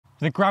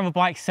The gravel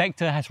bike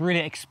sector has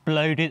really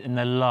exploded in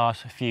the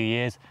last few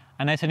years,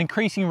 and there's an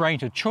increasing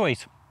range of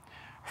choice,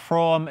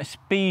 from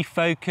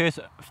speed-focused,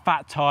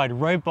 fat-tired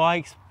road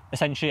bikes,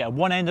 essentially at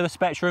one end of the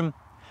spectrum,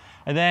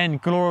 and then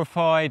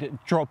glorified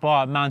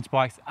drop-bar mountain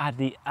bikes at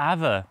the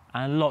other,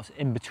 and lots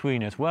in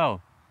between as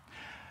well.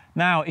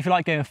 Now, if you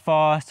like going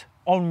fast,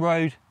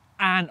 on-road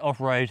and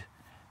off-road,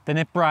 then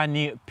a brand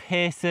new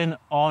Pearson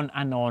On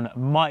And On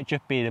might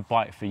just be the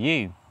bike for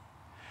you.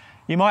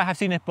 You might have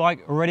seen this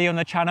bike already on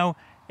the channel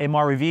in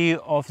my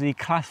review of the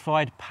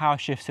classified power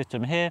shift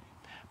system here,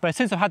 but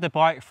since I've had the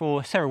bike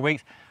for several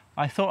weeks,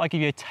 I thought I'd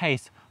give you a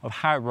taste of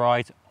how it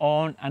rides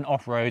on and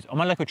off road on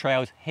my local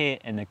trails here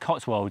in the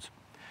Cotswolds.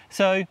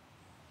 So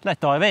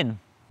let's dive in.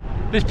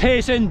 This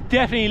Pearson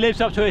definitely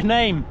lives up to its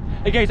name.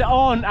 It goes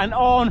on and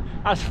on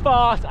as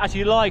fast as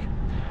you like,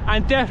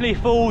 and definitely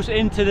falls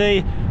into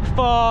the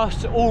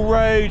fast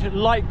all-road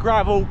light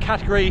gravel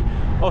category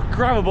of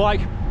gravel bike,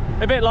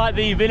 a bit like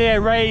the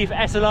Villiers Rave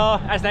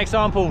SLR as an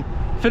example.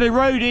 For the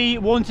roadie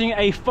wanting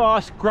a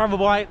fast gravel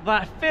bike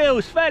that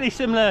feels fairly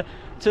similar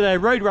to their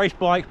road race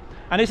bike,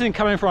 and isn't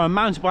coming from a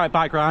mountain bike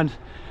background,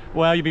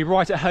 well, you'll be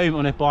right at home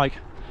on a bike.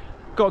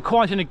 Got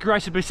quite an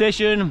aggressive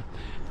position,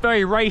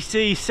 very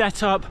racy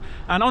setup,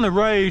 and on the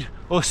road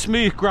or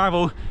smooth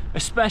gravel,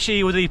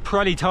 especially with the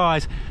Pirelli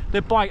tyres,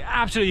 the bike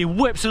absolutely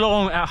whips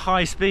along at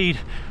high speed.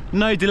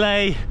 No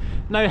delay,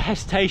 no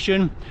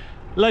hesitation,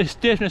 low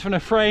stiffness from the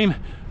frame,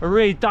 a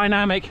really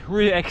dynamic,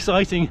 really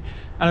exciting,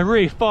 and a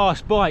really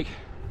fast bike.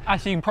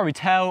 As you can probably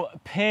tell,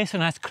 Pearson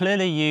has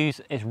clearly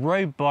used its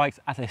road bikes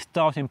as a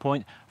starting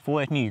point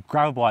for its new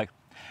gravel bike.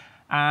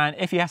 And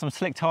if you have some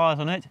slick tyres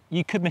on it,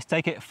 you could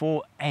mistake it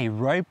for a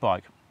road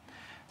bike.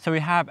 So we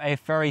have a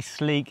very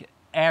sleek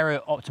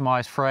aero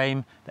optimized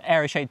frame, the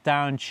aero shaped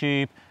down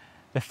tube,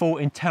 the full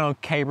internal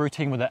cable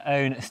routing with their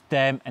own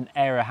stem and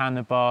aero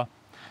handlebar,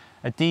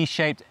 a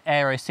D-shaped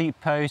aero seat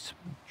post,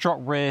 drop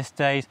rear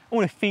stays,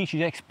 all the features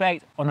you'd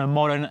expect on a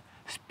modern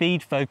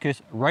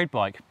speed-focused road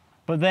bike.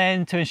 But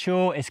then to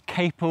ensure it's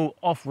capable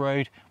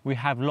off-road, we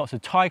have lots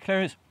of tyre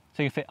clearance,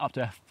 so you can fit up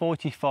to a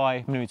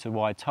 45mm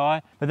wide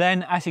tyre. But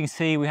then, as you can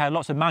see, we have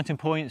lots of mounting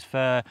points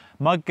for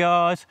mud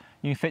guards.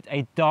 You can fit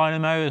a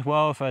dynamo as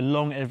well for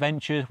long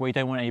adventures where you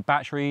don't want any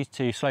batteries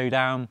to slow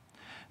down.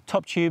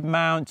 Top tube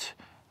mounts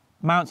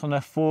on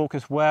the fork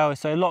as well,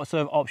 so lots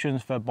of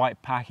options for bike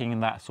packing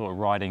and that sort of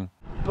riding.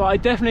 But I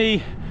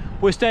definitely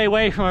would stay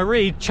away from a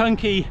really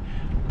chunky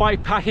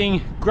bike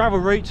packing gravel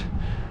route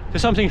to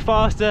something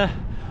faster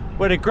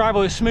where the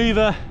gravel is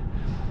smoother,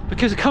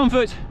 because the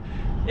comfort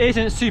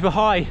isn't super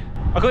high.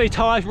 I've got these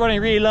tyres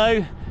running really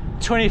low,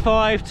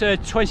 25 to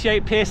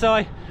 28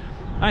 psi,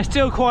 and it's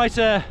still quite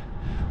a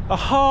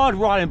hard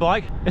riding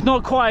bike. It's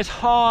not quite as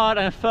hard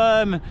and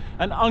firm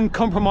and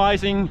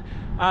uncompromising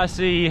as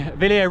the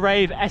Villiers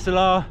Rave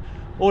SLR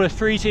or the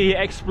 3T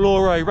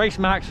Explorer Race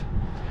Max,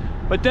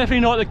 but definitely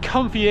not the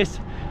comfiest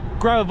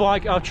gravel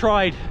bike I've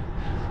tried.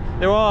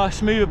 There are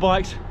smoother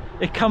bikes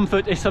if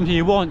comfort is something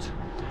you want,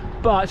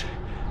 but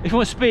if you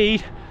want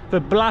speed for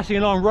blasting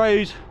along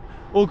roads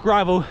or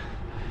gravel,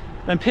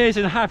 then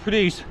Pearson have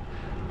produced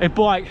a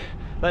bike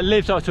that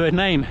lives up to its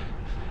name.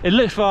 It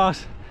looks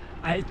fast,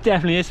 and it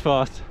definitely is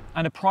fast.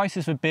 And the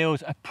prices for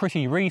builds are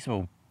pretty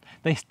reasonable.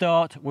 They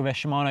start with a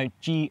Shimano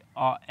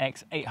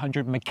GRX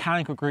 800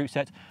 mechanical group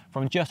set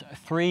from just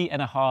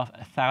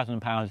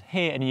 £3,500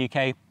 here in the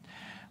UK,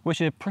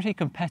 which is a pretty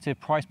competitive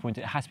price point,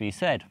 it has to be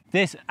said.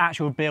 This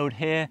actual build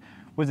here,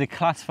 with the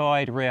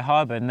classified rear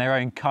hub and their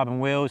own carbon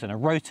wheels and a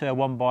rotor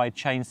 1x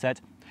chain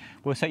set,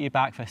 will set you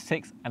back for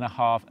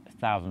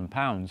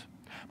 £6,500.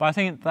 But I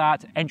think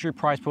that entry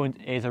price point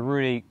is a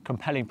really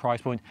compelling price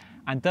point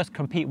and does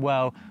compete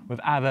well with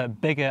other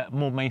bigger,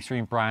 more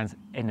mainstream brands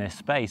in this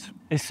space.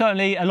 It's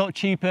certainly a lot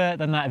cheaper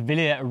than that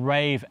Villiers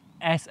Rave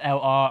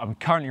SLR I'm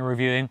currently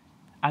reviewing,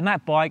 and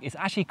that bike is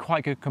actually quite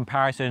a good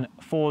comparison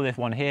for this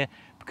one here,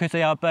 because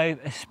they are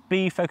both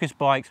speed-focused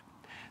bikes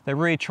that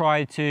really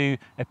try to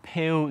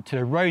appeal to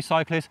the road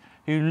cyclist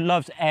who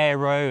loves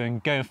aero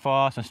and going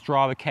fast and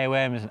Strava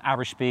KOMs and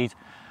average speeds,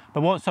 but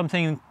wants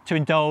something to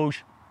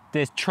indulge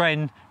this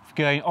trend for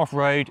going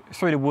off-road,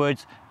 through the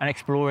woods and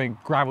exploring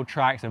gravel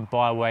tracks and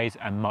byways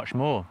and much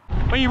more.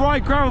 When you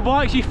ride gravel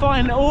bikes, you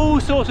find all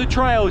sorts of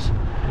trails.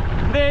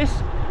 This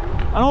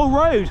and all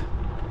road.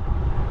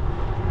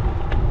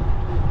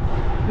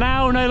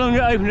 Now no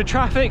longer open to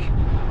traffic,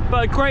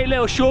 but a great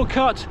little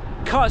shortcut,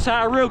 cuts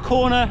out a real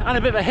corner and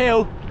a bit of a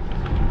hill.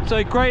 So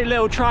a great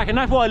little track, and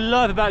that's what I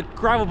love about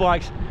gravel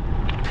bikes.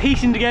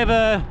 Piecing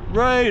together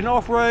road and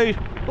off-road,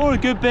 all the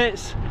good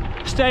bits,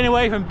 staying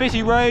away from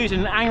busy roads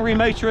and angry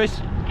motorists,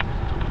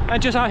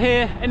 and just out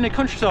here in the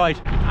countryside.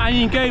 And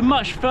you can go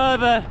much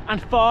further and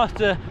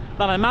faster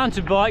than a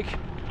mountain bike.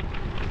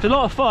 It's a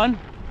lot of fun,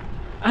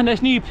 and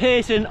this new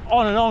Pearson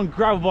On And On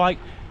gravel bike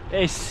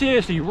is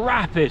seriously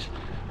rapid.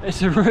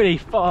 It's a really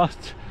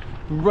fast,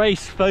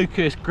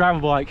 race-focused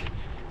gravel bike.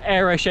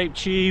 Aero-shaped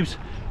tubes,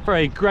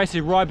 very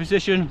aggressive ride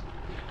position.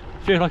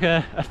 Feels like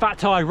a fat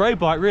tire road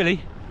bike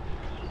really.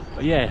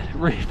 But yeah,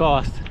 really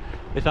fast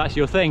if that's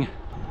your thing.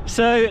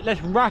 So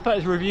let's wrap up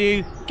this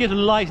review, give some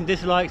likes and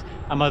dislikes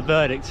and my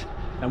verdict,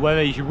 and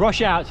whether you should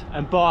rush out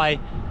and buy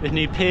this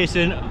new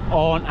Pearson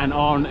On and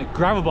On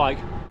gravel bike.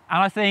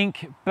 And I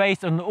think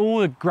based on all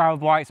the gravel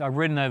bikes I've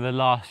ridden over the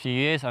last few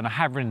years, and I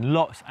have ridden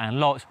lots and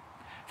lots,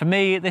 for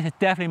me this is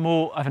definitely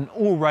more of an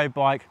all-road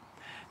bike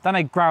than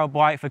a gravel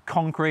bike for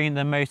conquering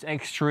the most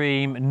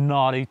extreme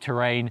gnarly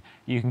terrain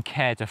you can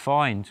care to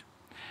find.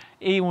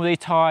 Even with these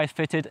tyres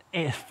fitted,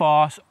 it's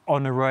fast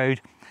on the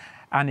road,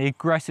 and the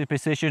aggressive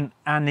precision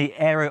and the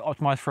aero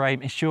optimized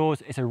frame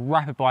ensures it's a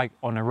rapid bike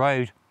on the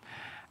road.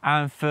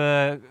 And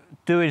for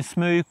doing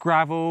smooth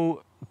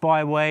gravel,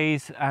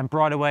 byways and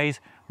bridleways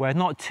where it's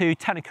not too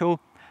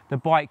technical, the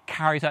bike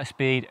carries that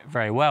speed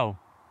very well.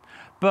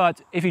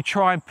 But if you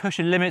try and push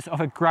the limits of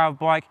a gravel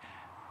bike,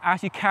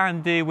 as you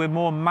can do with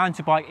more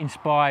mountain bike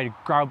inspired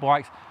gravel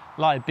bikes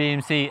like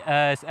BMC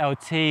ERS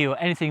LT or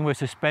anything with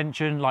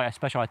suspension like a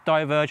Specialized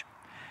Diverge,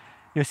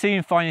 you'll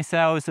soon find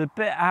yourselves a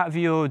bit out of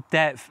your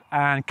depth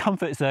and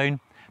comfort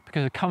zone,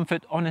 because the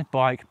comfort on this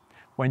bike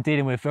when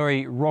dealing with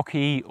very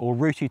rocky or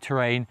rooty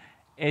terrain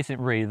isn't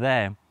really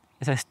there.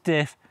 It's a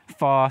stiff,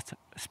 fast,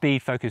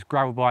 speed-focused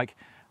gravel bike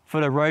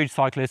for the road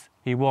cyclist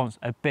who wants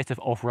a bit of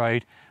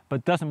off-road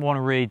but doesn't want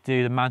to really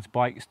do the mountain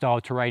bike style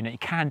terrain that you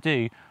can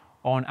do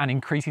on an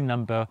increasing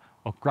number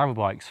of gravel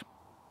bikes.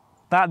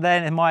 That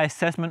then is my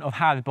assessment of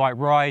how the bike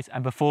rides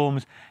and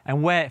performs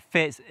and where it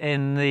fits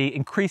in the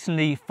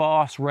increasingly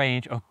fast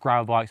range of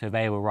gravel bikes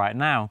available right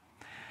now.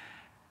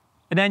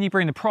 And then you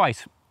bring the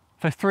price.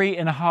 For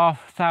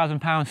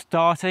 £3,500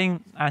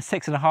 starting and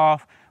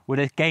 £6,500 with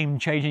this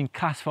game-changing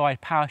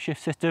classified power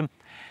shift system,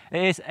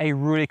 it is a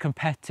really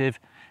competitive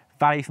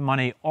value for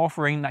money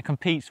offering that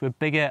competes with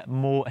bigger,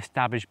 more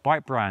established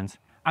bike brands.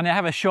 And they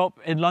have a shop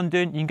in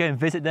London. You can go and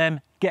visit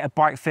them, get a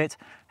bike fit,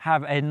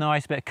 have a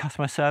nice bit of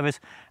customer service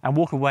and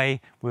walk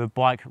away with a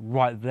bike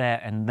right there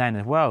and then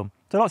as well.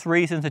 So lots of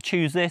reasons to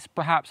choose this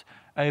perhaps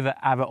over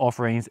other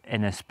offerings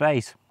in this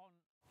space.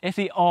 If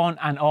the On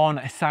and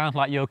On sounds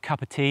like your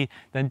cup of tea,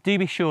 then do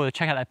be sure to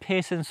check out the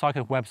Pearson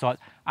Cycling website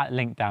at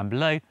link down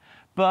below.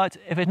 But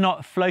if it's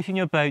not floating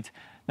your boat,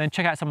 then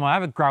check out some of my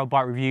other gravel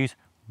bike reviews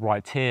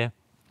right here.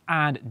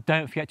 And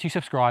don't forget to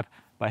subscribe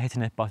by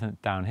hitting this button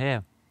down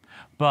here.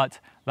 But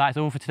that's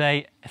all for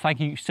today. Thank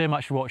you so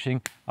much for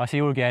watching. I'll see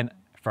you all again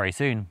very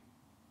soon.